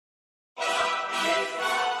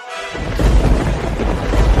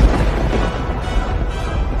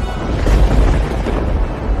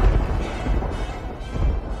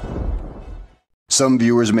Some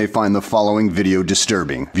viewers may find the following video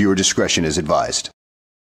disturbing. Viewer discretion is advised.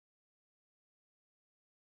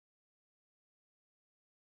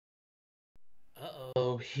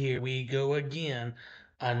 Uh-oh, here we go again.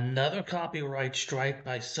 Another copyright strike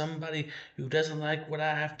by somebody who doesn't like what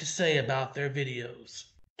I have to say about their videos.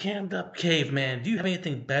 Cammed Up Caveman, do you have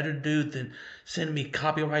anything better to do than send me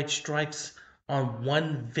copyright strikes on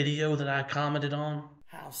one video that I commented on?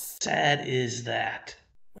 How sad is that?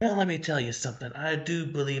 Well, let me tell you something. I do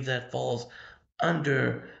believe that falls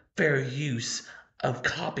under fair use of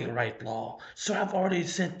copyright law, so I've already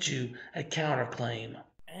sent you a counterclaim.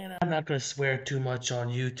 And I'm not going to swear too much on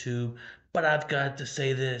YouTube, but I've got to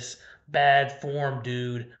say this. Bad form,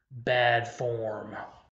 dude. Bad form.